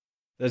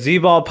The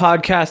Z-Ball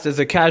podcast is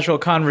a casual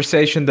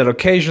conversation that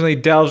occasionally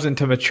delves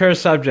into mature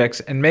subjects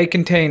and may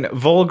contain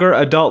vulgar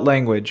adult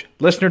language.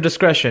 Listener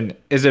discretion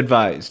is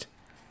advised.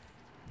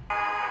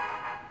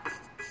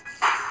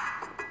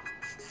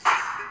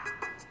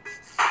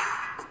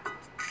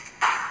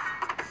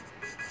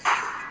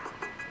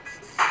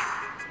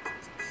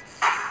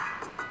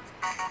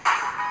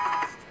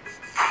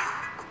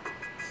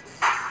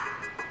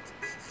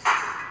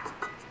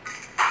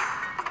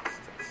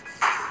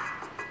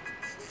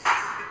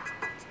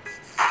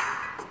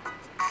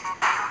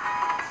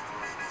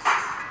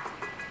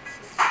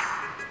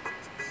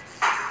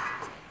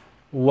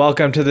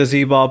 Welcome to the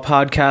Z-Ball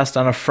podcast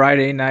on a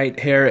Friday night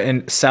here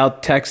in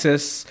South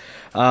Texas.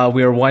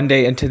 We are one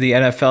day into the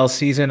NFL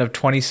season of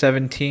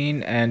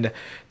 2017, and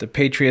the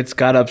Patriots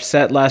got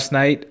upset last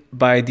night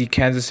by the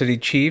Kansas City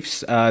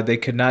Chiefs. They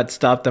could not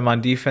stop them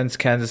on defense.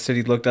 Kansas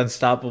City looked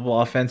unstoppable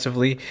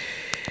offensively,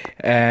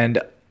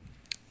 and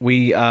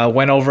we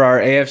went over our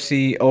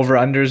AFC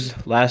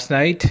over-unders last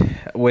night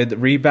with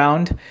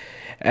Rebound,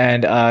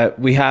 and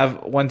we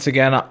have once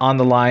again on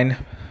the line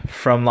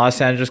from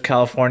Los Angeles,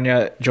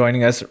 California,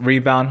 joining us,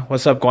 Rebound.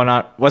 What's up going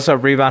on? What's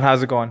up, Rebound?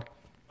 How's it going?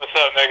 What's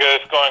up, nigga?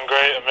 It's going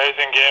great.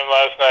 Amazing game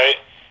last night.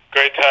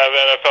 Great to have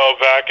NFL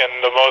back and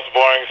the most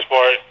boring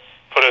sport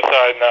put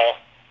aside now.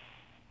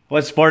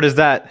 What sport is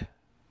that?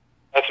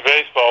 That's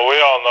baseball. We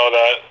all know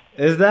that.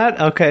 Is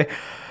that? Okay.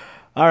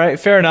 All right,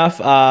 fair enough.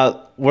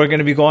 We're going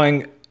to be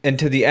going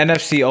into the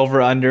NFC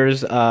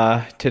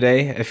over-unders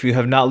today. If you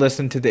have not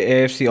listened to the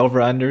AFC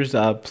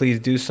over-unders, please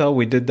do so.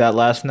 We did that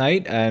last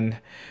night, and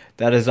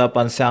that is up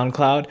on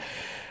SoundCloud.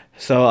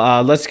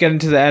 So let's get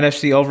into the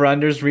NFC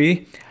over-unders,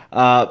 Ree.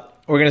 We're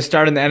going to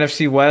start in the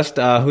NFC West.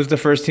 Who's the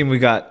first team we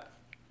got?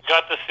 We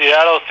got the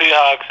Seattle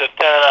Seahawks at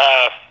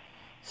 10.5.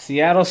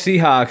 Seattle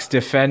Seahawks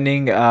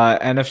defending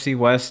NFC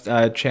West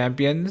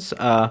champions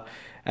at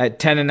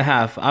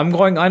 10.5. I'm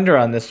going under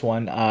on this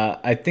one.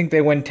 I think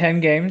they win 10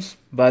 games,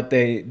 but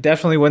they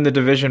definitely win the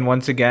division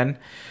once again,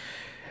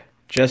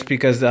 just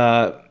because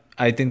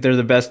I think they're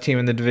the best team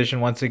in the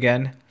division once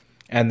again.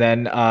 And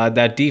then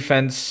that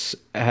defense,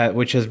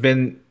 which has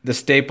been the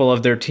staple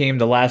of their team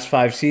the last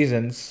 5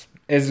 seasons,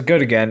 is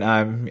good again.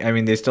 I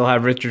mean, they still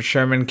have Richard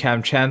Sherman,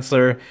 Cam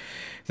Chancellor.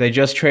 They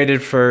just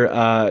traded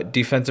for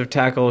defensive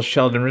tackle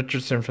Sheldon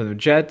Richardson from the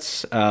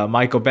Jets.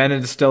 Michael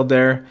Bennett is still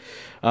there.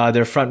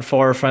 Their front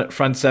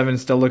seven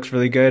still looks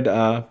really good.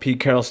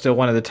 Pete Carroll's still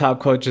one of the top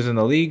coaches in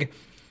the league.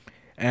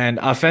 And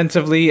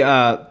offensively,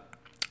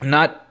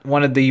 not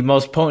one of the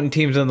most potent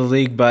teams in the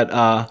league,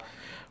 but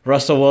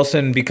Russell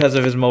Wilson, because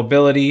of his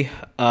mobility,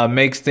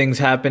 makes things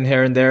happen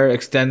here and there,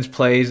 extends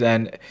plays,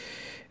 and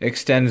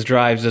extends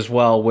drives as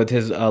well with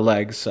his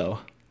legs. So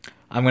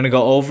I'm going to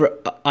go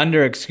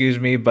under,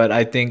 but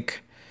I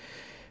think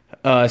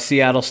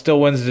Seattle still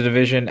wins the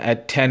division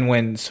at 10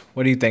 wins.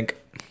 What do you think?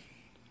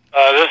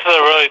 This is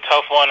a really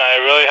tough one. I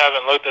really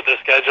haven't looked at the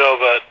schedule,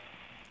 but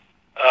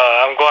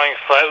I'm going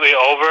slightly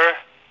over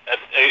at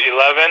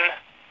 11.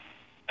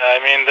 I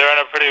mean, they're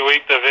in a pretty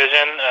weak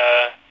division.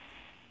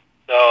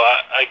 So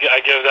I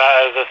give that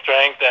as a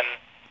strength, and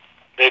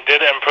they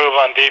did improve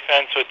on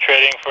defense with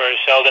trading for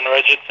Sheldon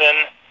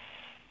Richardson.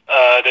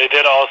 They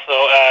did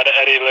also add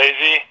Eddie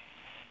Lacy,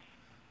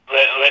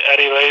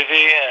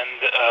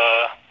 and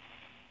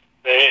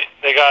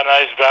they got a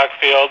nice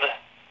backfield.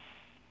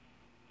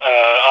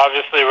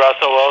 Obviously,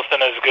 Russell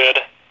Wilson is good.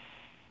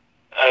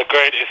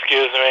 Great,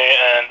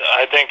 and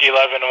I think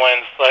 11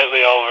 wins,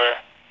 slightly over.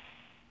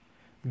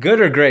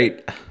 Good or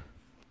great?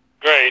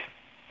 Great.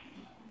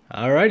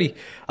 Alrighty.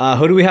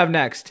 Who do we have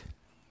next?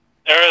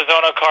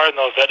 Arizona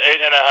Cardinals at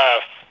 8.5.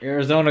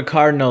 Arizona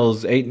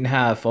Cardinals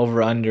 8.5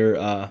 over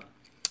under.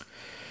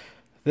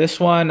 This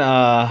one's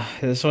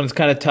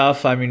kind of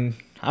tough. I mean,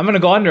 I'm gonna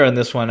go under on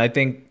this one. I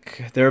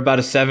think they're about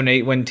a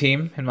 7-8 win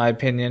team in my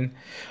opinion.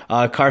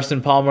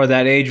 Carson Palmer,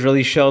 that age,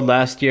 really showed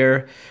last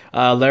year.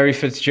 Larry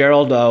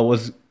Fitzgerald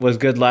was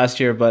good last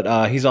year,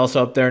 but he's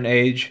also up there in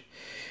age.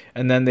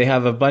 And then they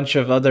have a bunch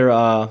of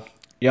other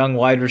young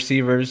wide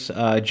receivers,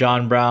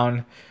 Jaron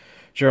Brown,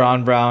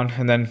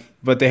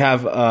 but they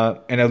have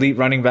an elite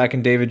running back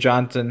in David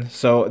Johnson.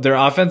 So they're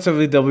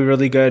offensively, they'll be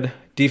really good.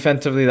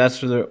 Defensively,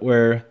 that's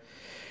where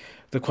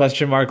the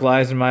question mark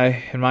lies in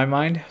my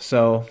mind.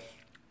 So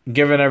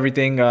given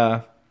everything,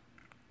 I'm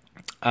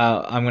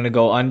going to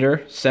go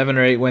under 7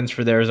 or 8 wins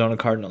for the Arizona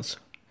Cardinals.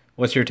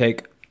 What's your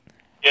take?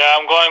 Yeah,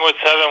 I'm going with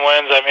 7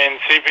 wins. I mean,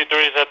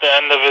 CP3's at the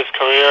end of his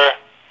career,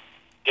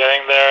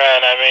 getting there,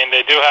 and I mean,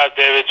 they do have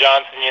David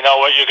Johnson. You know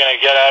what you're going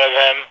to get out of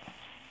him.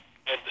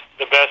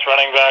 The best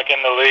running back in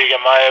the league,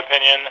 in my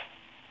opinion.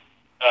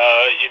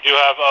 You do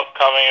have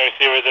upcoming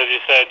receivers, as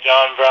you said,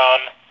 John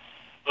Brown.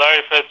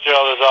 Larry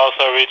Fitzgerald is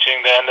also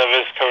reaching the end of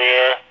his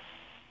career.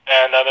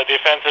 And on the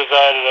defensive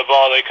side of the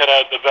ball, they could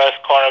have the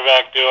best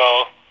cornerback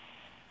duo.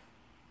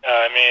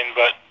 I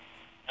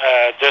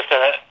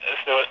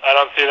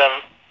don't see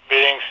them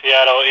beating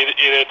Seattle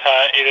either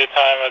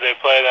time that they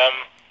play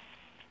them.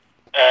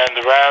 And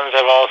the Rams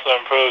have also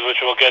improved,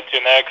 which we'll get to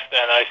next,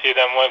 and I see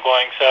them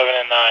going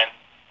 7-9.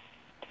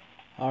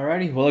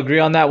 Alrighty, we'll agree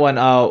on that one.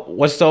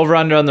 What's the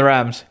over-under on the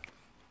Rams?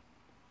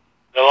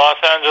 The Los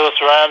Angeles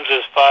Rams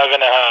is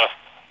 5.5.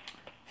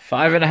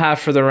 5.5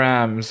 for the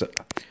Rams.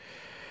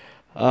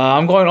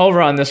 I'm going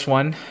over on this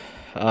one.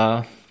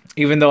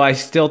 Even though I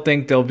still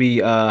think they'll be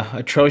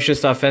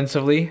atrocious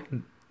offensively.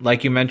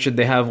 Like you mentioned,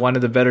 they have one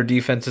of the better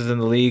defenses in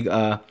the league,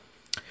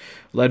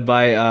 led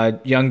by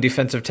young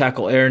defensive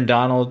tackle Aaron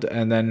Donald,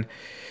 and then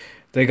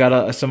they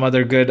got some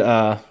other good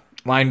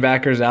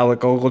linebackers,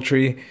 Alec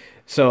Ogletree.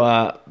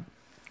 So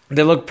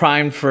they look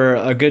primed for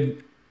a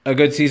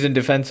good season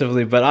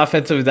defensively, but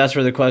offensively, that's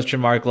where the question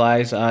mark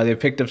lies. They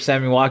picked up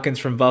Sammy Watkins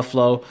from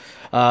Buffalo.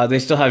 They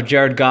still have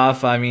Jared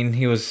Goff. I mean,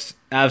 he was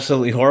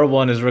absolutely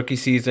horrible in his rookie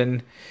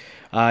season.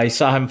 I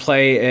saw him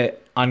play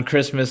on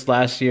Christmas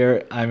last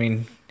year. I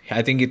mean,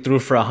 I think he threw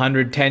for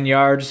 110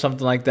 yards,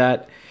 something like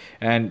that.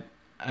 And,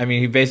 I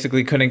mean, he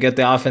basically couldn't get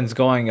the offense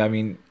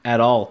going,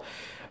 at all.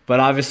 But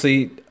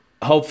obviously,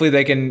 hopefully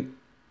they can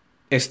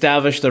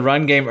establish the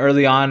run game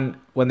early on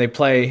when they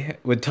play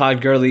with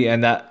Todd Gurley,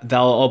 and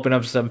that'll open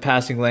up some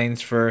passing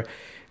lanes for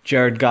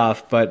Jared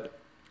Goff. But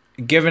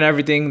given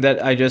everything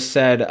that I just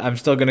said, I'm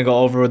still going to go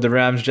over with the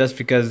Rams just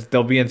because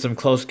they'll be in some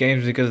close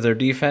games because of their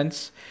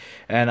defense.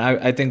 And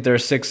I think they're a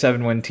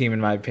 6-7 win team,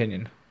 in my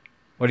opinion.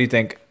 What do you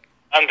think?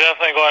 I'm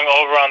definitely going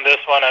over on this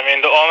one. I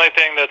mean, the only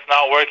thing that's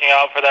not working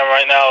out for them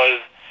right now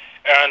is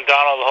Aaron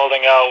Donald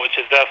holding out, which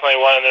is definitely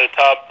one of their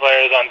top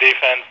players on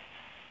defense.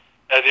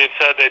 As you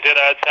said, they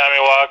did add Sammy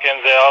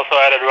Watkins. They also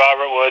added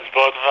Robert Woods,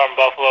 both from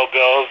Buffalo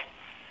Bills.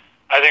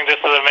 I think this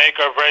is a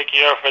make-or-break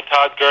year for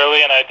Todd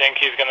Gurley, and I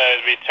think he's going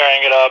to be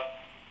tearing it up.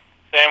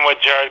 Same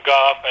with Jared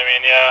Goff. I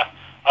mean, yeah,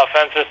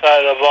 offensive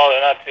side of the ball,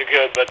 they're not too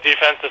good, but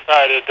defensive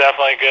side is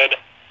definitely good,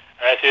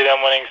 and I see them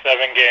winning 7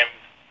 games.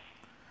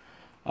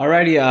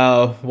 Alrighty,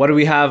 what do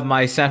we have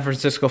my San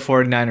Francisco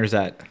 49ers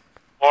at?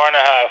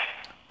 4.5.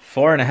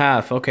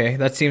 4.5, okay.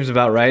 That seems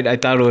about right. I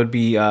thought it would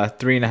be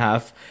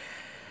 3.5.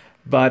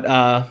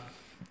 But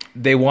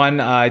they won,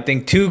 I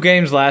think, 2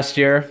 games last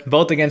year,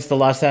 both against the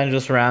Los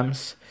Angeles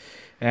Rams.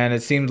 And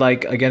it seemed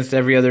like against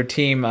every other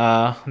team,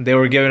 they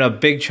were giving up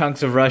big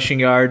chunks of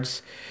rushing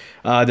yards.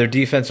 Their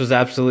defense was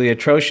absolutely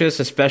atrocious,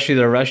 especially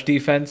their rush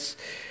defense.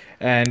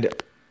 And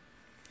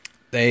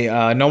they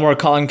no more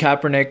Colin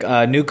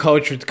Kaepernick, new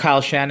coach with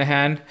Kyle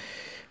Shanahan.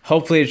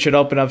 Hopefully, it should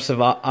open up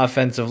some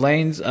offensive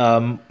lanes,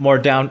 more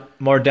down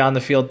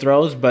the field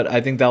throws. But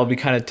I think that will be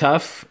kind of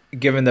tough,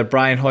 given that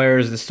Brian Hoyer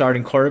is the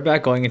starting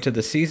quarterback going into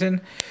the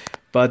season.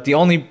 But the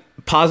only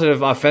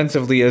positive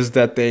offensively is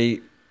that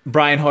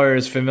Brian Hoyer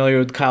is familiar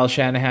with Kyle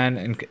Shanahan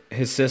and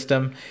his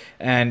system,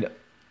 and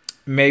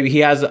maybe he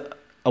has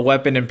a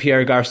weapon in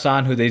Pierre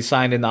Garçon, who they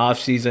signed in the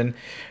offseason.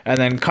 And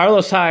then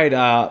Carlos Hyde,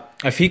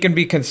 if he can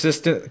be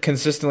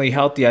consistently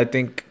healthy, I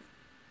think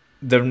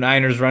the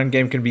Niners' run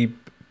game can be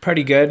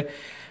pretty good.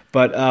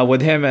 But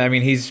with him, I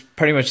mean, he's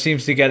pretty much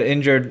seems to get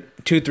injured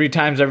 2-3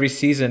 times every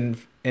season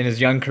in his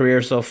young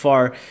career so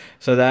far.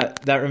 So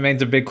that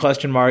remains a big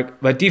question mark.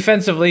 But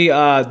defensively,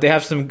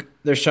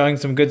 they're showing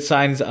some good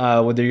signs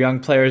with their young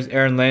players,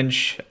 Aaron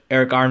Lynch,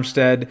 Eric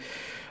Armstead,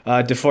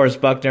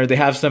 DeForest Buckner. They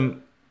have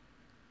some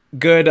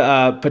good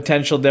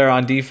potential there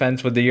on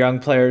defense with the young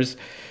players.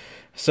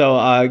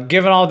 So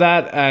given all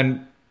that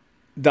and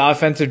the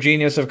offensive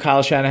genius of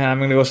Kyle Shanahan, I'm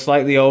going to go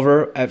slightly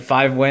over at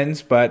 5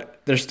 wins,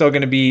 but they're still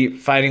going to be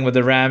fighting with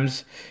the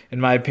Rams, in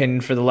my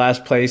opinion, for the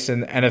last place in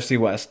the NFC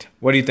West.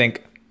 What do you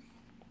think?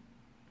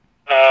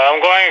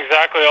 I'm going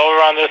exactly over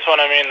on this one.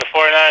 I mean, the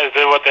 49ers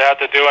did what they had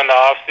to do in the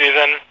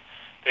offseason.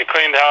 They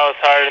cleaned house,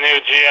 hired a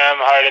new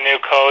GM, hired a new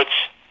coach.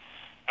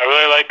 I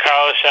really like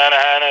Kyle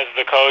Shanahan as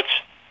the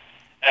coach.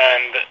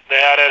 And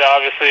they added,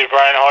 obviously,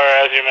 Brian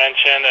Hoyer, as you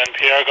mentioned, and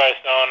Pierre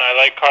Garçon. I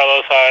like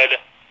Carlos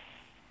Hyde.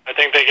 I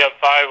think they get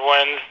 5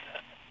 wins.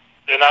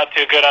 They're not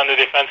too good on the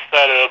defensive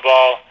side of the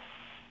ball,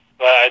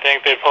 but I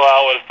think they pull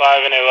out with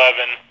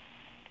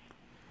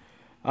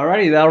 5-11.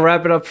 Alrighty, that'll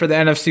wrap it up for the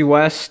NFC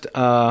West.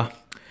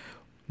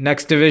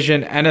 Next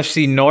division,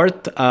 NFC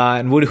North.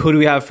 And who do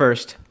we have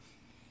first?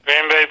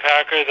 Green Bay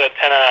Packers at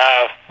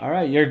 10.5. All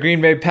right, your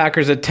Green Bay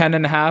Packers at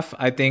 10.5.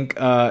 I think,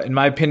 in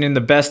my opinion,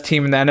 the best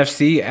team in the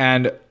NFC,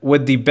 and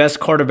with the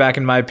best quarterback,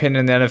 in my opinion,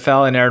 in the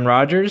NFL, in Aaron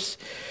Rodgers.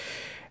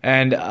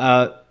 And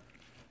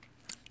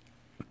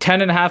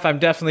 10.5, I'm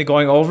definitely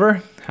going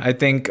over. I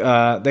think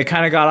they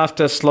kind of got off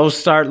to a slow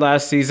start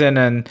last season,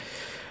 and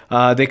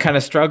they kind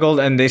of struggled,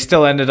 and they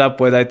still ended up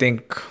with, I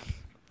think,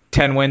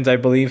 10 wins, I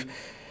believe.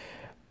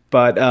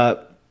 But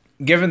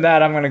given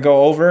that, I'm going to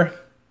go over.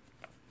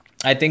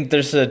 I think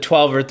there's a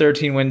 12 or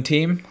 13 win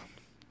team.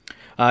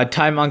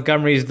 Ty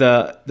Montgomery's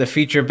the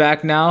feature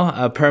back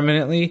now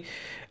permanently.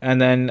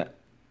 And then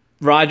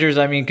Rodgers,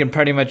 I mean, can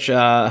pretty much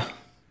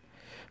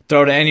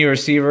throw to any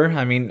receiver.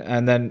 I mean,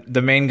 and then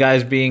the main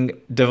guys being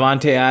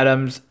Devontae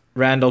Adams,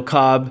 Randall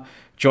Cobb,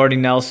 Jordy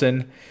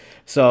Nelson.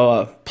 So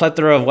a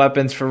plethora of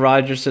weapons for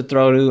Rodgers to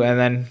throw to. And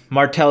then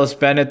Martellus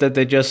Bennett that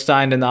they just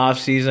signed in the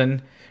offseason,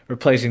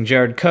 replacing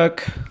Jared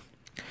Cook.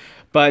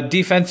 But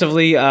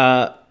defensively,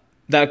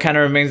 that kind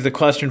of remains the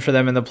question for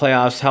them in the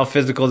playoffs, how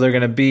physical they're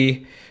going to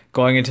be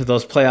going into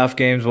those playoff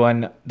games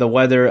when the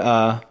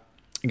weather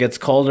gets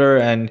colder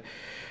and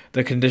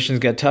the conditions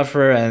get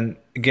tougher and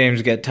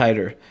games get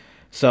tighter.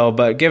 So,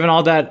 but given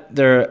all that,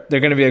 they're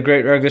going to be a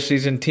great regular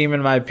season team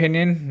in my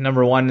opinion.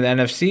 Number 1 in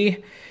the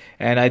NFC,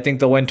 and I think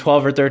they'll win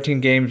 12 or 13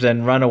 games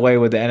and run away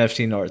with the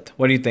NFC North.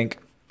 What do you think?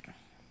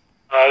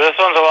 This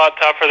one's a lot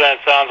tougher than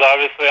it sounds.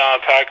 Obviously, I'm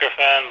a Packer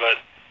fan, but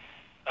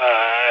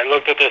I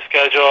looked at their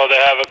schedule. They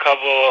have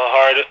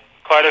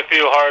quite a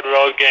few hard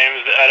road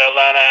games at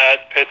Atlanta,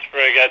 at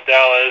Pittsburgh, at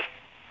Dallas.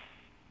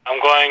 I'm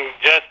going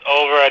just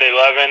over at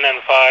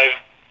 11-5,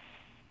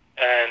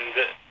 and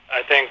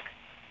I think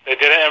they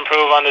didn't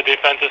improve on the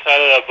defensive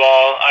side of the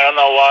ball. I don't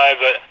know why,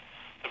 but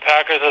the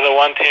Packers are the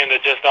one team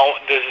that just don't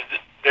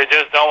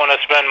want to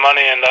spend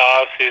money in the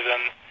off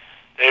season.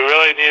 They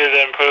really needed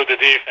to improve the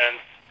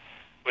defense,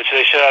 which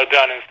they should have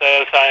done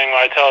instead of signing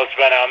Martellus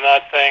Bennett. I'm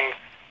not saying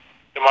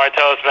the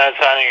Martellus Bennett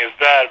signing is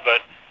bad,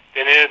 but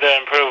they needed to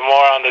improve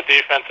more on the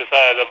defensive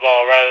side of the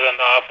ball rather than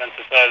the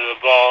offensive side of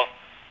the ball.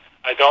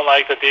 I don't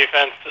like the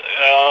defense.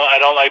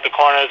 I don't like the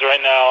corners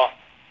right now.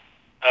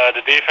 The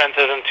defense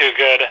isn't too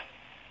good,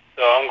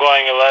 so I'm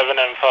going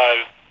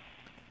 11-5.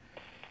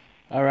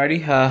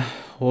 Alrighty,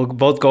 we'll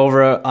both go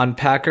over on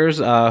Packers.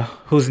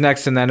 Who's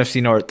next in the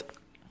NFC North?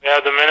 We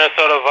have the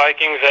Minnesota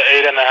Vikings at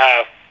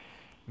 8.5.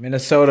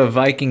 Minnesota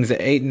Vikings at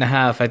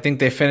 8.5. I think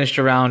they finished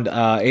around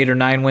 8 or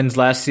 9 wins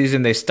last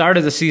season. They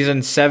started the season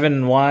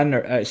 7-1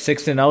 or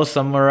 6-0,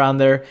 somewhere around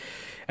there,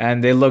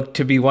 and they looked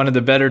to be one of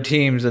the better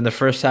teams in the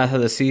first half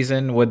of the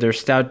season with their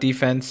stout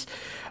defense.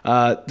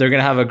 They're going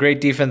to have a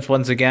great defense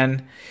once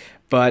again,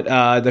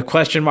 but the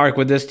question mark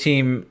with this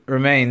team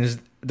remains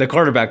the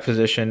quarterback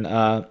position.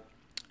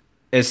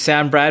 Is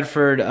Sam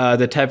Bradford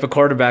the type of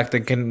quarterback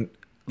that can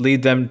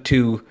lead them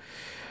to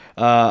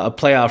a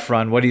playoff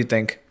run? What do you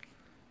think?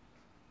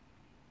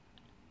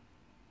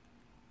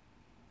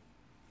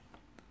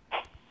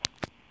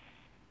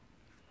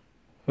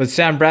 With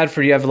Sam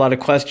Bradford, you have a lot of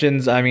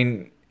questions. I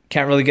mean,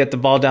 can't really get the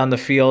ball down the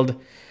field.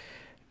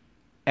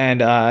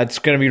 And it's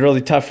going to be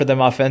really tough for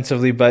them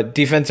offensively. But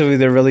defensively,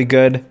 they're really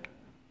good.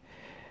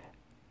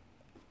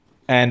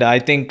 And I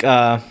think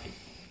I'm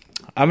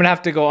going to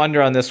have to go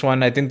under on this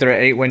one. I think they're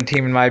an 8-win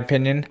team in my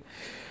opinion.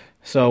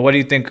 So what do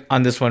you think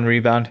on this one,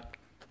 Rebound?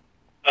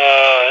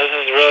 This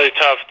is really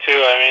tough, too.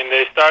 I mean,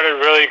 they started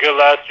really good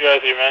last year,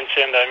 as you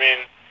mentioned. I mean,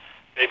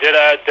 they did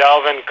add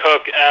Dalvin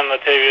Cook and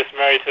Latavius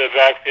Murray to the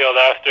backfield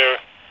after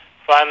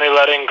finally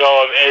letting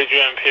go of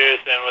Adrian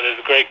Peterson with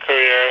his great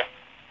career.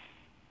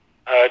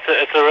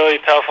 It's a really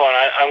tough one.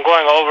 I'm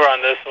going over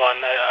on this one.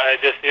 I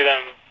just see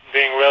them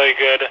being really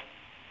good,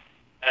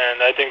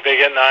 and I think they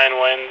get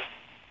 9 wins,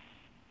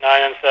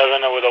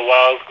 9-7, with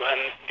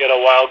and get a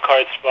wild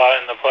card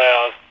spot in the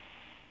playoffs.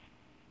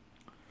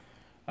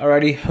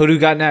 Alrighty, who do you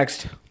got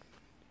next?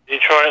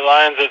 Detroit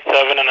Lions at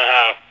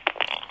 7.5.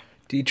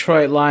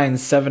 Detroit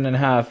Lions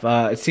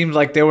 7.5. It seems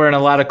like they were in a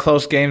lot of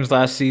close games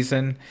last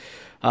season.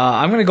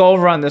 I'm going to go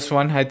over on this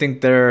one. I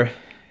think they're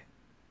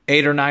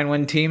 8 or 9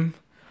 win team,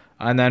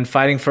 and then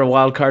fighting for a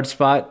wild card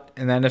spot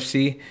in the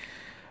NFC.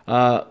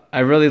 I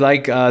really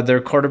like their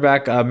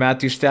quarterback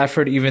Matthew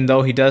Stafford, even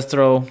though he does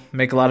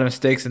make a lot of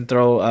mistakes and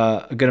throw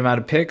a good amount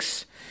of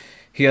picks.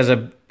 He has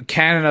a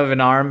cannon of an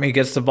arm. He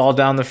gets the ball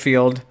down the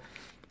field,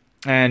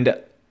 and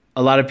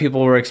a lot of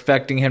people were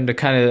expecting him to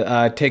kind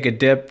of take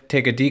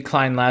a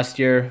decline last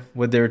year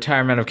with the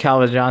retirement of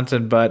Calvin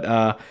Johnson,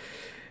 but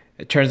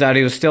it turns out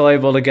he was still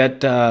able to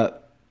get the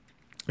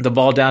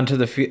ball down to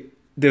the field.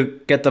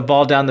 Get the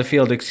ball down the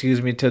field,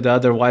 to the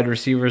other wide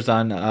receivers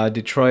on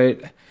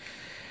Detroit.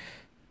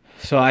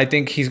 So I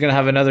think he's going to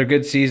have another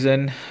good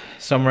season,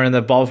 somewhere in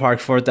the ballpark,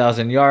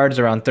 4,000 yards,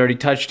 around 30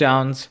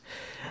 touchdowns,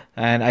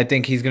 and I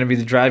think he's going to be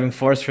the driving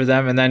force for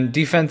them. And then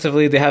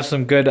defensively, they have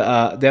some good.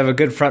 They have a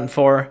good front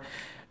four,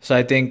 so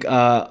I think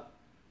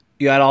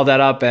you add all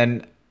that up,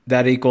 and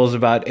that equals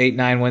about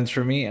 8-9 wins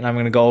for me, and I'm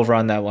going to go over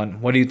on that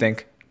one. What do you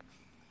think?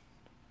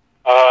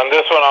 On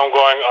this one, I'm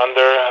going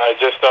under. I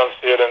just don't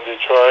see it in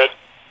Detroit.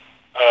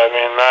 I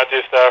mean, Matthew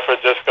Stafford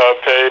just got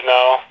paid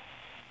now.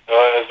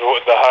 Is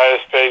the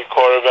highest paid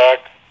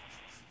quarterback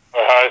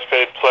or highest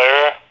paid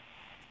player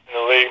in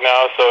the league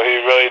now. So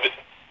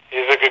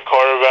he's a good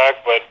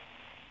quarterback, but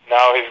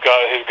now he's got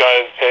his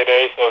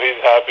payday, so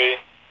he's happy.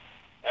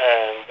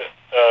 And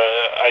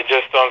I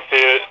just don't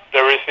see it.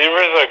 The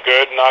receivers are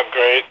good, not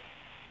great.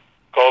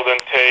 Golden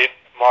Tate,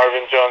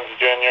 Marvin Jones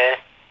Jr.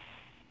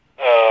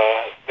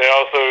 They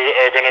also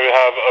are going to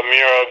have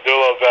Amir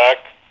Abdullah back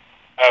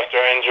after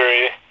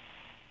injury,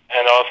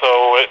 and also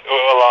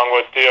along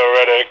with Theo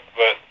Riddick.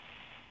 But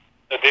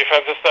the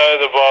defensive side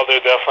of the ball,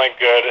 they're definitely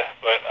good,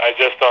 but I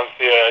just don't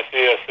see it. I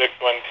see a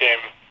 6-win team,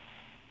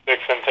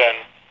 6-10.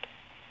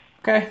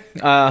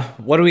 Okay.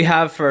 What do we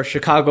have for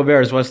Chicago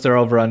Bears? What's their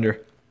over-under?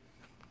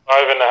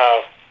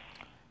 5.5.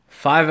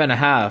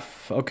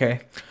 5.5. Okay.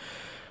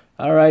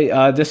 All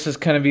right. This is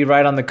going to be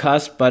right on the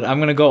cusp, but I'm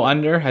going to go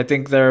under. I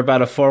think they're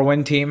about a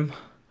 4-win team.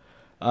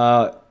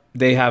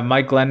 They have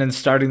Mike Glennon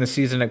starting the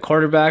season at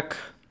quarterback.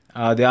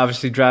 They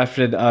obviously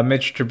drafted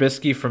Mitch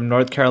Trubisky from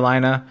North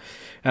Carolina,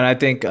 and I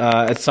think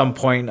at some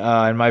point,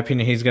 in my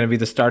opinion, he's going to be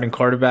the starting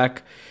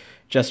quarterback.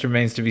 Just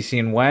remains to be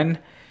seen when.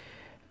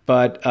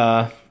 But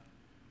a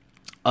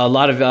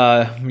lot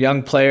of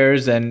young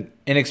players and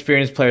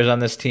inexperienced players on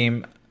this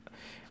team,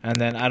 and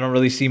then I don't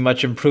really see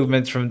much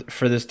improvements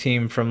for this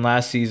team from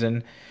last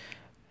season.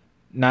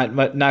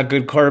 Not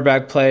good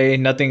quarterback play,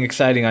 nothing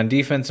exciting on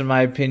defense in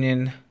my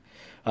opinion.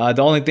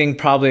 The only thing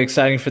probably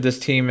exciting for this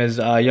team is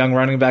young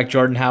running back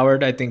Jordan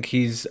Howard. I think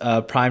he's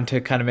primed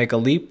to kind of make a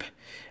leap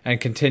and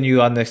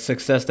continue on the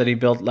success that he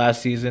built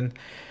last season.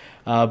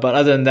 But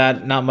other than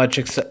that, not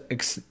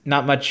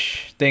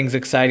much things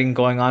exciting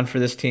going on for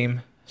this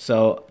team.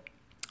 So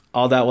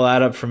all that will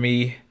add up for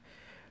me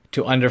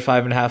to under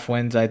 5.5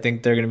 wins. I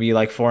think they're going to be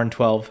like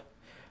 4-12.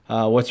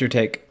 What's your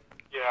take?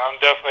 Yeah, I'm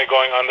definitely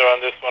going under on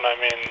this one. I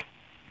mean,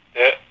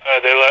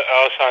 they let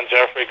Alshon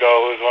Jeffrey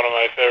go, who's one of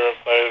my favorite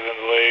players in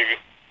the league.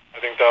 I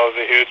think that was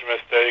a huge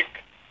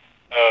mistake.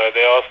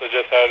 They also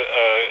just had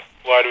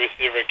wide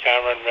receiver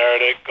Cameron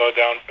Meredith go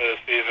down for the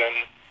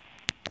season,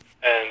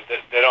 and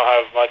they don't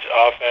have much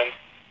offense.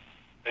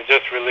 They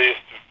just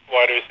released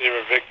wide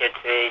receiver Victor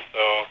Cruz,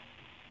 so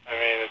I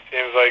mean, it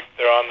seems like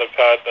they're on the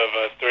path of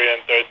a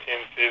 3-13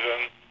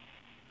 season.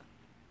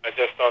 I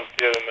just don't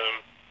see it in them,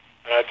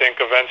 and I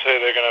think eventually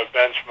they're going to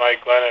bench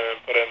Mike Glennon and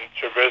put in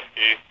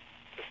Trubisky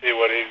to see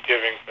what he's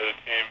giving for the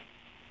team.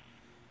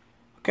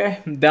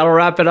 Okay, that'll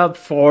wrap it up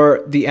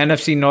for the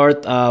NFC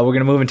North. We're going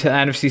to move into the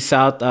NFC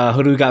South.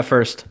 Who do we got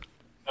first?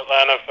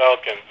 Atlanta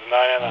Falcons,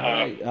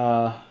 9.5.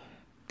 Right,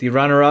 the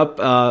runner-up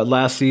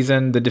last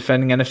season, the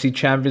defending NFC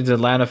champions,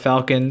 Atlanta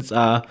Falcons,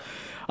 up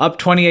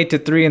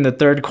 28-3 in the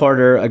third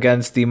quarter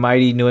against the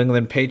mighty New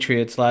England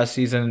Patriots last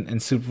season in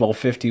Super Bowl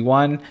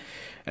 51.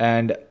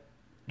 And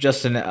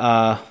just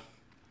an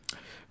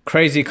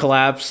crazy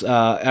collapse.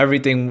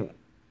 Everything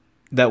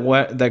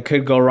that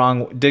could go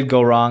wrong did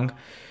go wrong.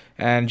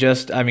 And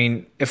just, I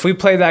mean, if we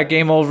play that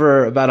game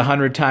over about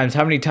 100 times,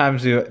 how many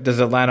times does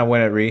Atlanta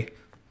win it, Ree?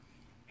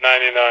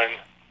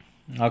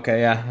 99.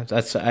 Okay, yeah,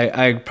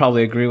 I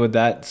probably agree with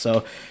that.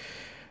 So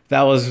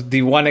that was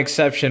the one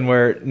exception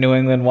where New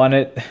England won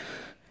it,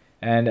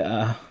 and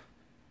it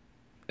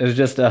was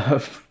just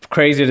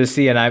crazy to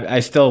see. And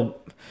I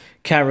still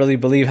can't really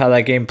believe how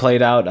that game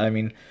played out. I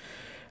mean,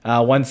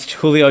 once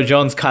Julio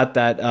Jones caught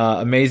that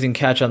amazing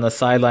catch on the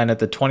sideline at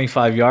the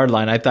 25-yard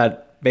line, I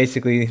thought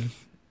basically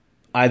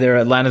either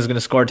Atlanta's going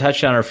to score a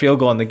touchdown or a field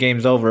goal and the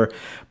game's over,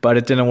 but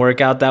it didn't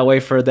work out that way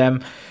for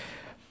them.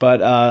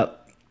 But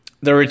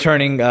they're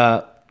returning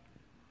Matt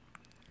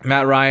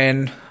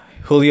Ryan,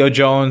 Julio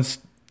Jones,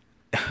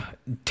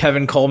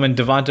 Tevin Coleman,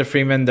 Devonta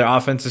Freeman. Their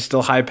offense is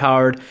still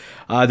high-powered.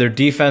 Their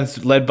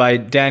defense, led by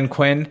Dan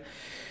Quinn,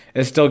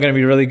 is still going to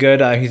be really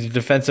good. He's a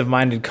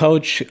defensive-minded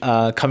coach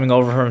coming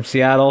over from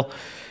Seattle.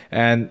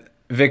 And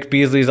Vic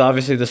Beasley is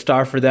obviously the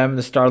star for them,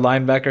 the star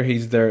linebacker.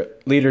 He's their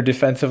leader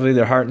defensively,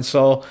 their heart and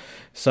soul.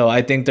 So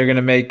I think they're going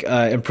to make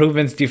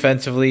improvements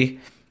defensively.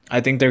 I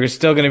think they're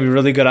still going to be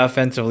really good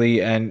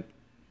offensively, and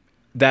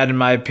that, in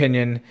my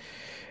opinion,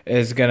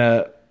 is going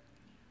to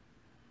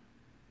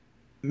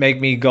make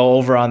me go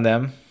over on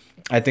them.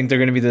 I think they're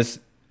going to be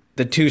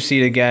the 2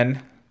 seed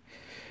again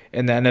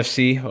in the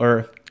NFC,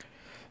 or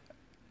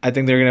I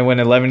think they're going to win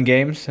 11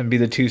 games and be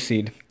the 2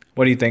 seed.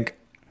 What do you think?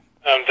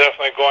 I'm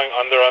definitely going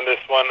under on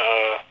this one.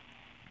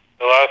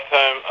 The last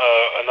time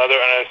another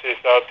NFC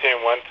South team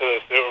went to the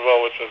Super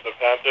Bowl, which was the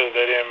Panthers,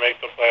 they didn't make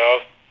the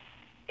playoffs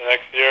the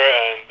next year,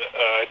 and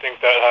I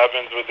think that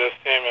happens with this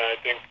team, and I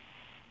think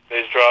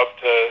they dropped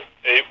to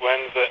 8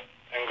 wins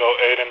and go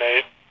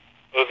 8-8.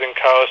 Losing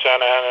Kyle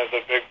Shanahan is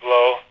a big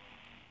blow,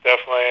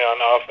 definitely on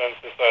the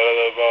offensive side of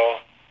the ball,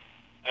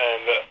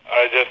 and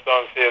I just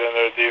don't see it in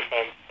their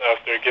defense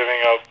after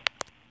giving up,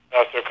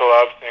 after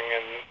collapsing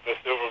in the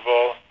Super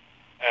Bowl,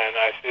 and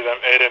I see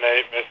them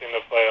 8-8 missing the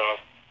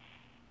playoffs.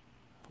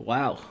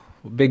 Wow.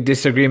 Big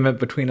disagreement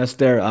between us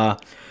there.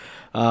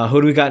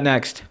 Who do we got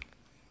next?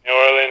 New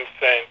Orleans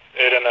Saints,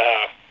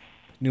 8.5.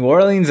 New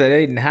Orleans at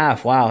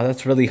 8.5. Wow,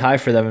 that's really high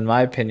for them in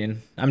my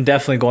opinion. I'm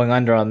definitely going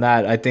under on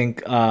that. I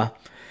think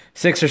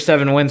 6 or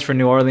 7 wins for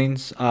New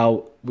Orleans.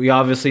 We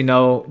obviously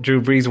know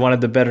Drew Brees, one of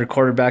the better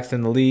quarterbacks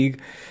in the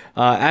league.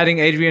 Adding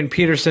Adrian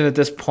Peterson at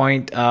this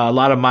point, a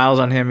lot of miles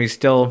on him. He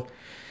still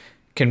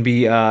can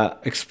be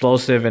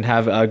explosive and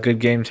have good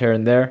games here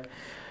and there.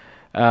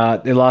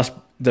 They lost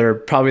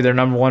probably their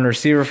number 1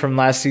 receiver from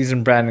last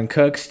season, Brandon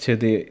Cooks, to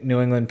the New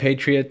England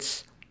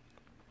Patriots.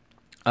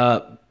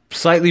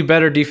 Slightly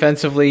better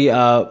defensively,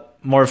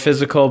 more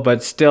physical,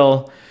 but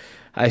still,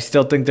 I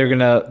still think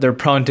they're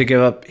prone to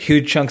give up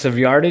huge chunks of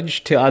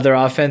yardage to other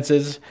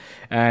offenses,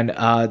 and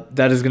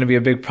that is going to be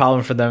a big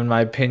problem for them, in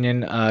my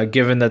opinion,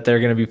 given that they're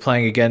going to be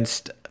playing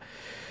against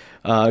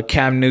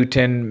Cam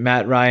Newton,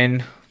 Matt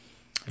Ryan,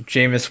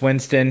 Jameis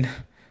Winston.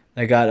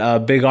 They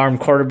got big arm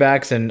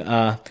quarterbacks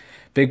and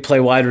big play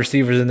wide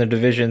receivers in their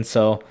division.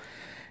 So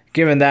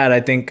given that, I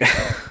think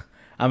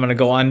I'm going to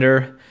go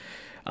under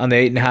on the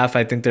 8.5.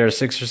 I think they're a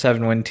 6 or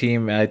 7 win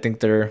team, and I think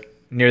they're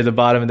near the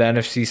bottom of the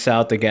NFC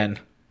South again.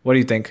 What do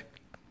you think?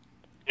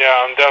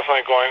 Yeah, I'm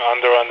definitely going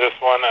under on this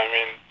one. I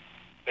mean,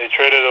 They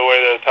traded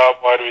away their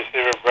top wide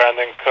receiver,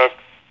 Brandon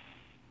Cooks.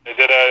 They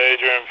did add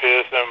Adrian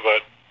Peterson,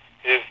 but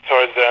he's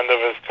towards the end of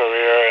his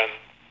career, and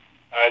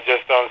I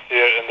just don't see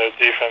it in their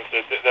defense.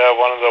 They have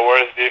one of the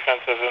worst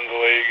defenses in the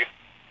league.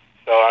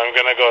 So I'm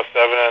going to go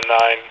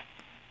 7-9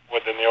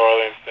 with the New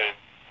Orleans Saints.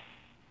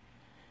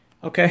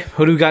 Okay,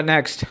 who do we got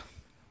next?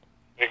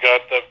 We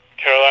got the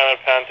Carolina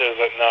Panthers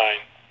at 9.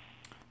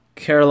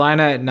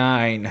 Carolina at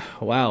 9.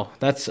 Wow,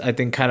 that's, I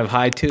think, kind of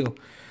high, too.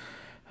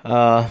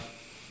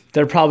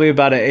 They're probably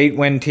about an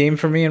 8-win team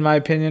for me, in my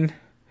opinion.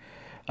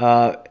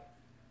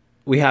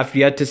 We have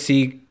yet to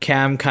see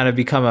Cam kind of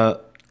become a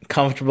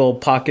comfortable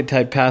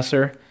pocket-type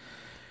passer.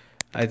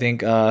 I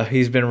think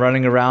he's been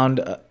running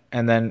around,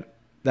 and then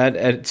that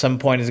at some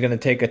point is going to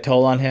take a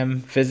toll on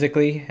him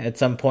physically. At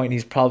some point,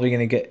 he's probably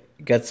going to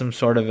get some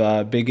sort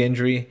of big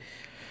injury.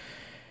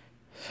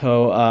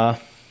 So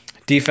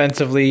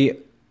defensively,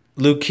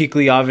 Luke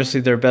Kuechly,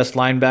 obviously their best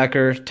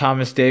linebacker.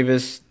 Thomas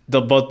Davis,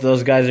 both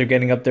those guys are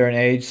getting up there in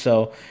age,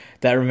 so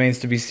that remains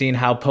to be seen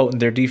how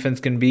potent their defense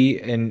can be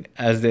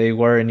as they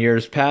were in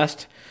years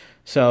past.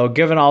 So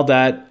given all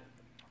that,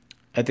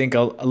 I think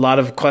a lot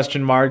of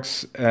question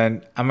marks,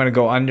 and I'm going to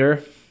go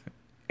under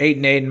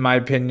 8-8 in my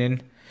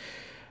opinion.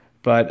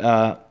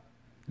 But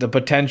the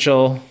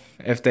potential,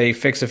 if they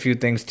fix a few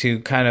things, to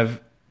kind of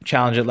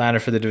challenge Atlanta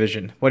for the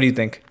division. What do you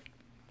think?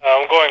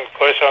 I'm going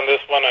push on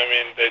this one. I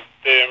mean,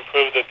 they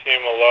improved the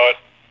team a lot.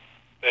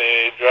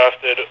 They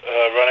drafted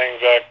running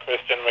back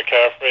Christian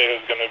McCaffrey,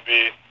 who's going to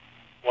be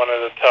one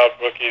of the top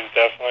rookies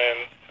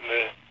definitely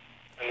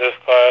in this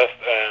class,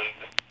 and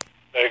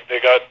they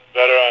got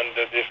better on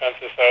the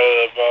defensive side of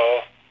the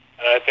ball.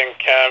 And I think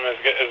Cam is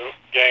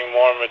getting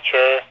more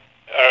mature,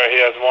 or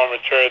he has more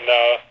matured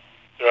now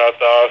throughout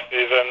the off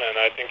season, and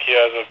I think he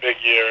has a big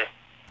year.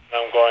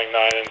 And I'm going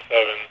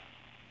 9-7.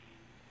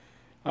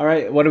 All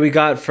right, what do we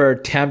got for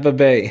Tampa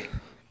Bay?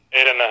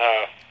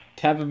 8.5.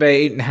 Tampa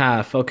Bay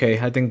 8.5. Okay,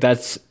 I think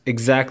that's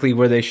exactly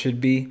where they should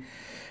be.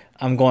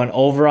 I'm going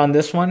over on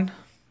this one.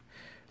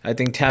 I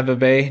think Tampa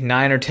Bay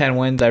 9 or 10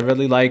 wins. I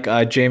really like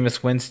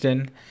Jameis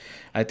Winston.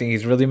 I think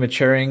he's really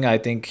maturing. I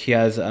think he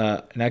has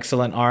an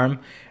excellent arm,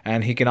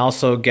 and he can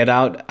also get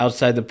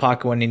outside the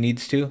pocket when he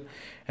needs to.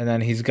 And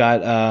then he's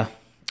got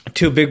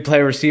two big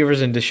play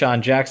receivers in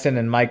Deshaun Jackson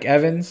and Mike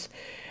Evans.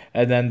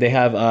 And then they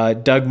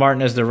have Doug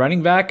Martin as the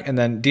running back. And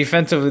then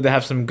defensively, they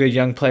have some good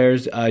young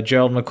players.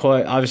 Gerald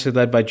McCoy, obviously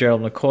led by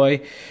Gerald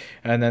McCoy.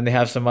 And then they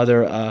have some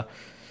other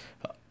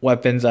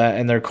weapons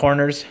in their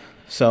corners.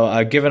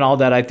 So given all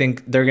that, I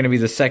think they're going to be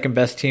the second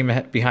best team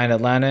behind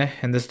Atlanta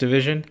in this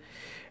division.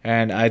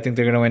 And I think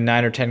they're going to win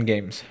 9 or 10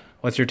 games.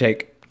 What's your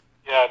take?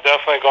 Yeah,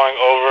 definitely going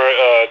over.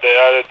 They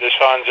added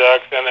Deshaun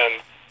Jackson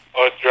and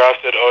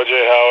drafted O.J.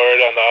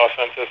 Howard on the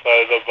offensive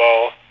side of the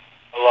ball,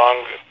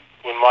 along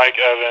with Mike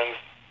Evans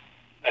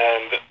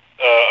and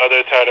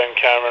other tight end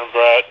Cameron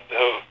Bratt,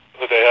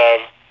 who they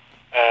have.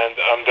 And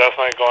I'm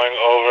definitely going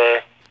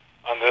over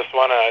on this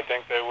one, and I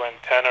think they win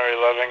 10 or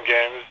 11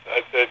 games.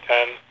 I'd say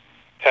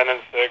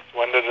 10-6,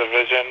 win the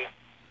division.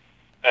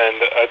 And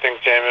I think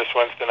Jameis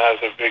Winston has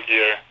a big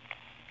year.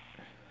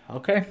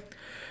 Okay.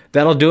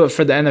 That'll do it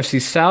for the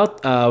NFC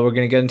South. We're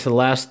going to get into the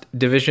last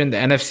division, the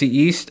NFC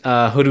East.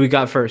 Who do we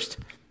got first?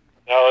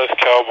 Dallas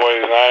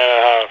Cowboys,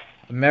 9.5.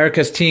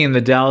 America's team, the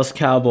Dallas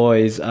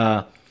Cowboys.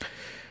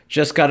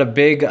 Just got a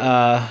big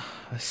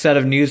set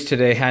of news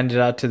today handed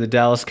out to the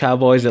Dallas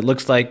Cowboys. It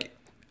looks like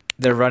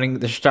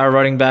their star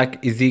running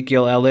back,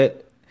 Ezekiel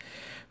Elliott,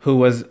 who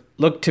was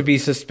looked to be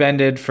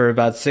suspended for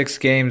about 6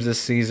 games this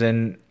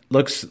season,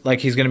 looks like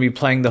he's going to be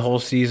playing the whole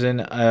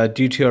season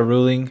due to a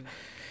ruling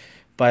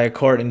by a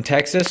court in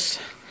Texas.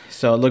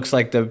 So it looks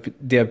like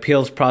the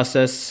appeals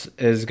process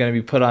is going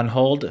to be put on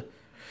hold,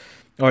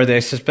 or the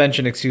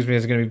suspension, is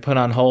going to be put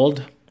on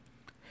hold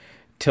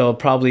till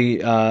probably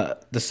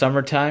the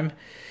summertime.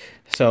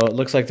 So it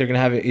looks like they're going to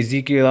have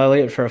Ezekiel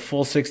Elliott for a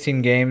full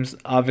 16 games.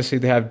 Obviously,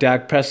 they have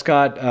Dak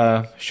Prescott,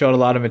 showed a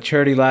lot of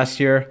maturity last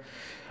year.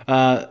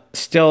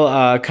 Still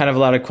kind of a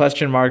lot of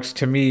question marks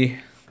to me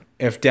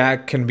if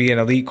Dak can be an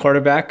elite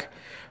quarterback,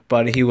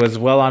 but he was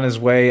well on his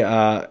way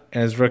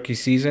in his rookie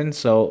season.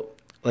 So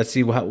let's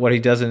see what he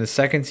does in his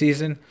second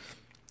season.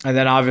 And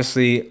then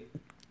obviously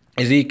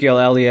Ezekiel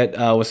Elliott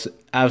was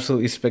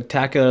absolutely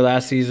spectacular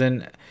last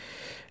season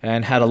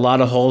and had a lot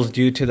of holes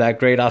due to that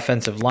great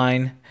offensive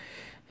line.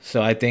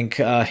 So I think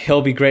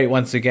he'll be great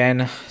once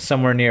again,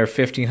 somewhere near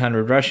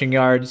 1,500 rushing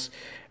yards.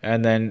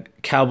 And then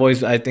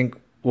Cowboys, I think,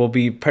 will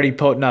be pretty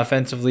potent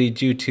offensively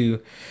due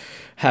to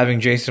having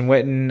Jason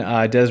Witten,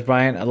 Dez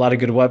Bryant, a lot of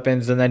good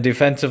weapons. And then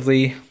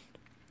defensively,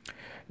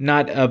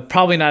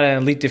 probably not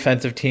an elite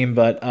defensive team,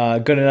 but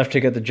good enough to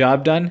get the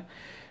job done.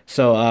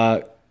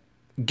 So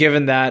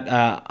given that,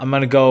 I'm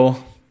going to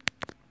go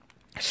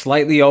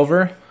slightly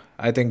over.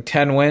 I think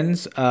 10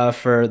 wins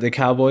for the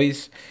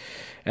Cowboys.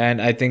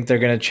 And I think they're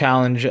going to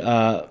challenge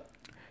the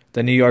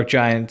New York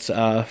Giants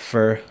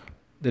for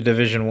the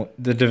divisional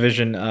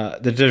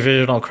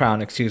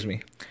crown. Excuse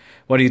me.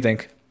 What do you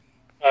think?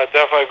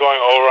 Definitely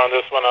going over on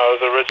this one. I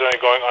was originally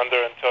going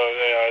under until,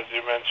 as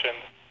you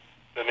mentioned,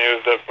 the the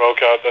news that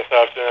broke out this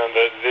afternoon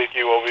that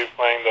Zeke will be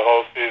playing the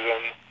whole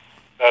season.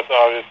 That's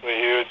obviously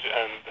huge,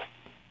 and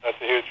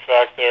that's a huge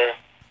factor,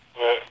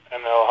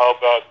 and it'll help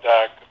out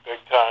Dak big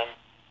time,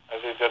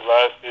 as he did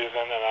last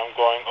season, and I'm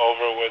going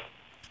over with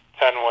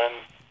 10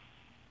 wins.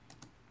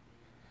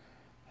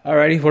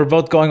 Alrighty, we're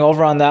both going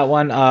over on that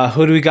one.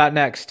 Who do we got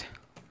next?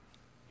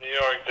 New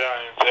York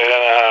Giants,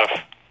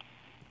 8.5.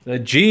 The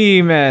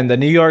G-Men, the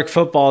New York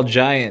Football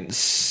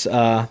Giants.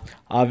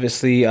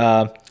 Obviously,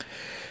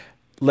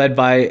 led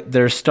by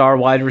their star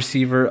wide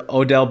receiver,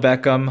 Odell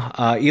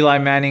Beckham. Eli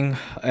Manning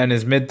in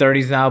his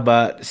mid-30s now,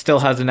 but still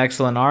has an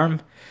excellent arm.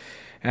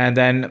 And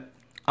then,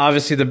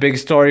 obviously, the big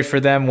story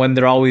for them when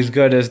they're always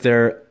good is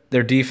their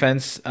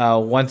defense.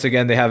 Once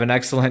again, they have an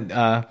excellent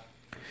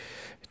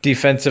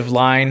defensive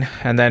line,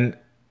 and then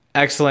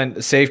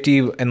excellent safety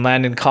in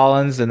Landon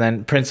Collins, and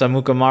then Prince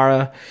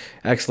Amukamara,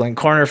 excellent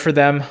corner for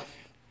them.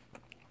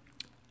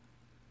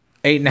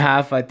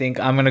 8.5, I think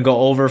I'm going to go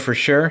over for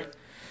sure.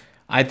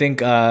 I think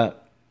they're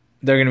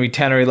going to be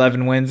 10 or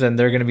 11 wins, and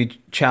they're going to be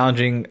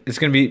challenging. It's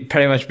going to be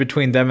pretty much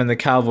between them and the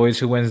Cowboys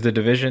who wins the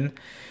division.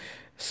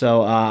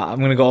 So I'm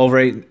going to go over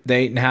the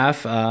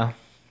 8.5,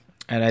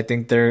 and I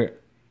think they're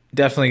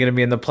definitely going to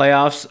be in the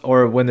playoffs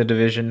or win the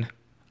division.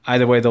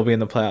 Either way, they'll be in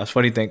the playoffs.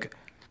 What do you think?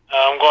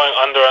 I'm going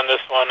under on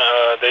this one.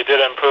 They did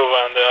improve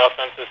on the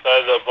offensive side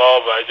of the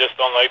ball, but I just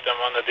don't like them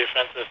on the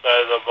defensive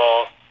side of the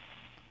ball.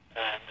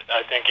 And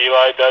I think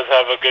Eli does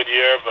have a good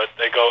year, but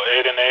they go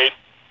 8-8.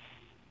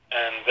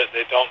 And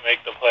they don't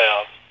make the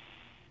playoffs.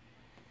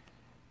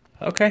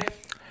 Okay.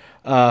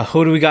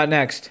 Who do we got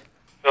next?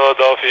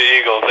 Philadelphia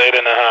Eagles,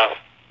 8.5.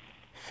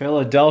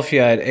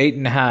 Philadelphia at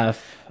 8.5.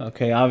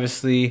 Okay,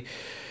 obviously,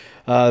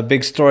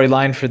 big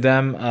storyline for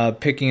them,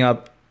 picking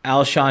up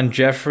Alshon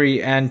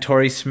Jeffrey and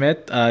Torrey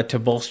Smith to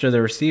bolster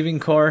the receiving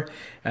core,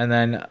 and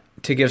then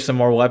to give some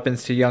more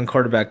weapons to young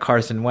quarterback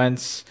Carson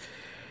Wentz.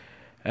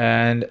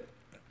 And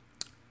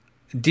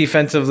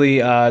defensively,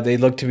 they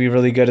look to be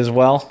really good as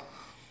well.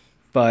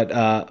 But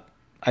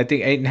I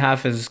think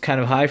 8.5 is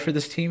kind of high for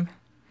this team.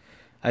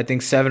 I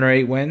think 7 or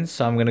 8 wins,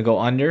 so I'm going to go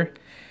under.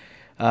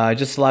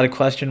 Just a lot of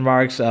question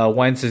marks.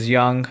 Wentz is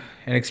young,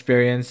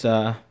 inexperienced,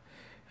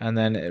 and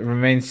then it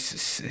remains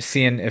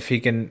seeing if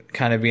he can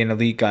kind of be an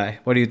elite guy.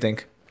 What do you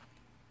think?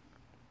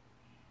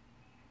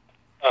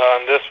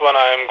 On this one,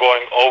 I am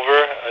going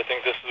over. I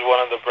think this is one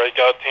of the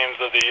breakout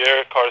teams of the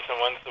year. Carson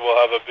Wentz will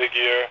have a big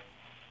year,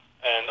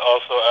 and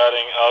also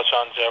adding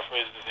Alshon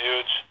Jeffries is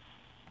huge.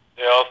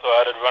 They also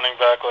added running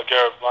back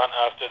LeGarrette Blount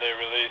after they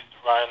released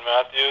Ryan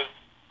Matthews.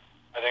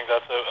 I think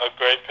that's a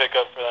great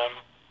pickup for them.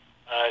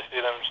 And I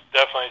see them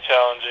definitely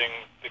challenging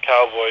the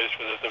Cowboys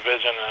for the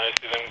division, and I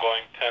see them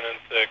going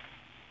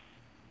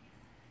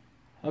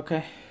 10-6.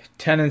 Okay.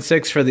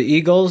 10-6 for the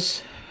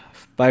Eagles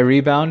by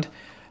rebound.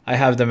 I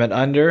have them at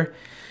under.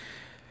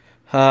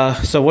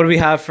 So what do we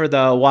have for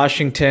the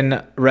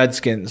Washington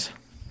Redskins?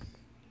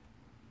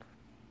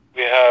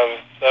 We have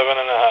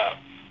 7.5.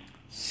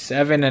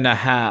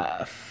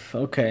 7.5.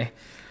 Okay.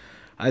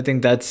 I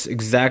think that's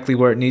exactly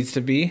where it needs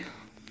to be.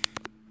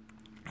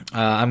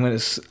 I'm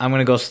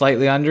gonna go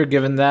slightly under,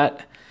 given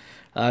that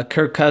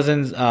Kirk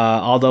Cousins,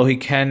 although he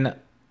can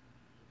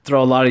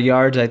throw a lot of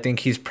yards, I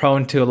think he's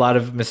prone to a lot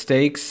of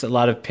mistakes, a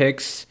lot of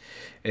picks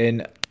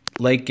in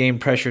late game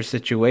pressure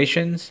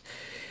situations.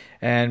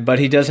 But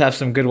he does have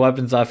some good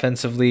weapons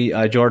offensively.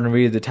 Jordan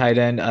Reed, the tight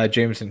end,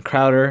 Jameson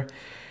Crowder,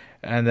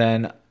 and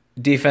then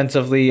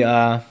defensively,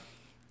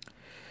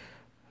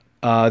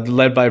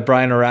 led by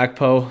Brian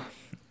Orakpo,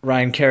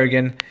 Ryan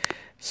Kerrigan.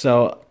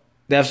 So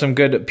they have some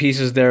good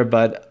pieces there,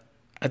 but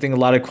I think a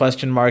lot of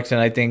question marks,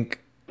 and I think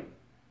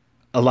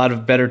a lot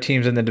of better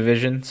teams in the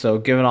division. So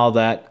given all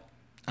that,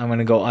 I'm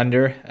going to go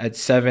under at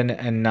 7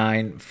 and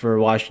 9 for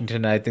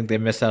Washington. I think they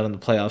missed out on the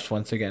playoffs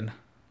once again.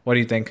 What do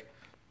you think?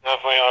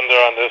 Definitely under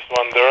on this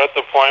one. They're at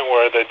the point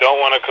where they don't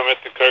want to commit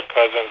to Kirk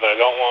Cousins. I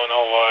don't want to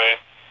know why.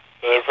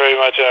 So they're pretty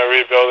much in a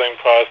rebuilding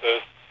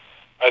process.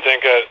 I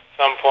think at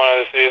some point of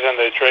the season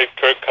they trade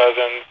Kirk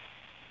Cousins,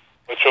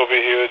 which will be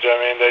huge. I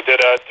mean, they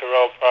did add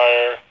Terrell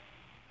Pryor,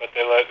 but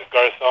they let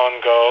Garcon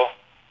go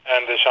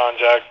and Deshaun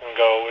Jackson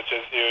go, which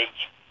is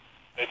huge.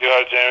 They do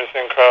have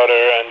Jameson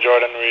Crowder and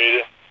Jordan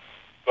Reed,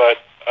 but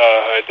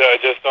I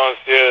just don't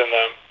see it in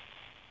them.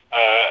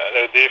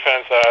 Their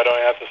defense, I don't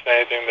even have to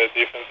say anything. Their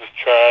defense is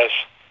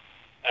trash,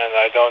 and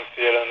I don't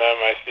see it in them.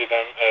 I see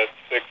them at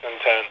 6 and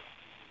 10.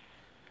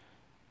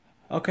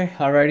 Okay,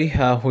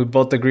 alrighty. We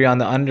both agree on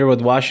the under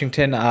with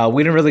Washington.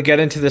 We didn't really get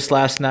into this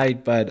last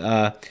night, but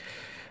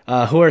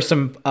who are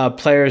some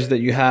players that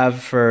you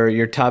have for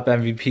your top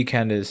MVP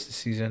candidates this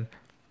season?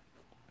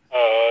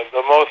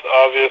 The most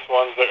obvious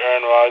ones are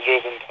Aaron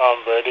Rodgers and Tom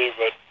Brady,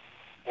 but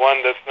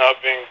one that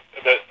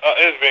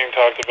is being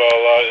talked about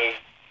a lot is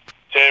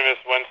Jameis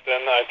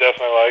Winston. I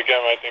definitely like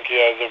him. I think he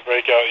has a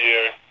breakout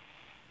year.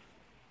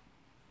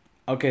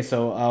 Okay,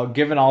 so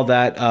given all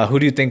that, who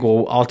do you think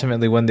will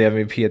ultimately win the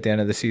MVP at the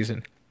end of the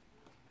season?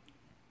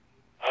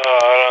 I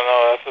don't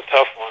know. That's a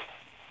tough one.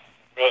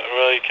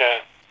 Really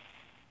can't.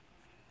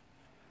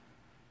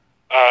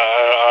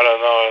 I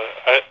don't know.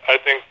 I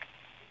think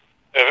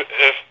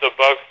if the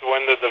Bucks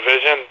win the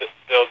division,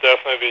 they'll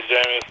definitely be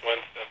Jameis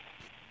Winston.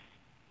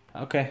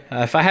 Okay.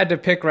 If I had to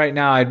pick right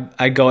now,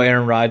 I'd go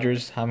Aaron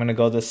Rodgers. I'm gonna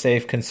go the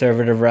safe,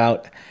 conservative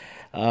route.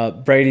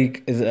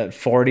 Brady is at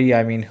 40.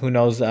 I mean, who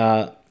knows?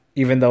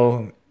 Even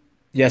though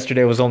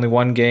yesterday was only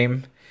one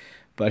game,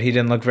 but he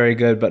didn't look very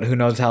good. But who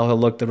knows how he'll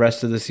look the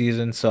rest of the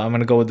season? So I'm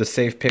gonna go with the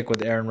safe pick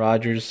with Aaron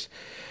Rodgers.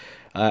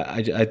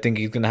 I think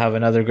he's gonna have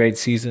another great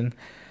season.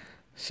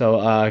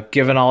 So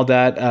given all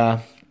that,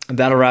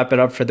 that'll wrap it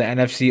up for the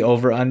NFC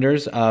over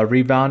unders.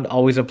 Rebound,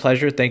 always a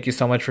pleasure. Thank you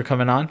so much for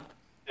coming on.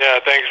 Yeah,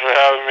 thanks for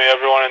having me.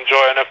 Everyone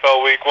enjoy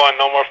NFL Week 1.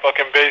 No more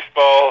fucking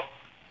baseball.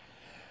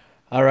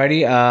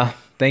 Alrighty.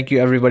 Thank you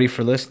everybody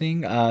for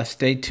listening.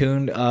 Stay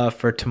tuned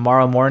for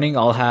tomorrow morning.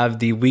 I'll have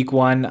the Week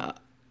 1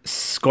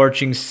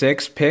 Scorching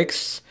 6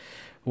 picks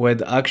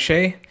with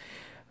Akshay.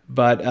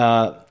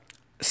 But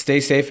stay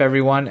safe,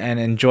 everyone, and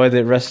enjoy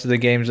the rest of the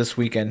games this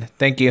weekend.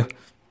 Thank you.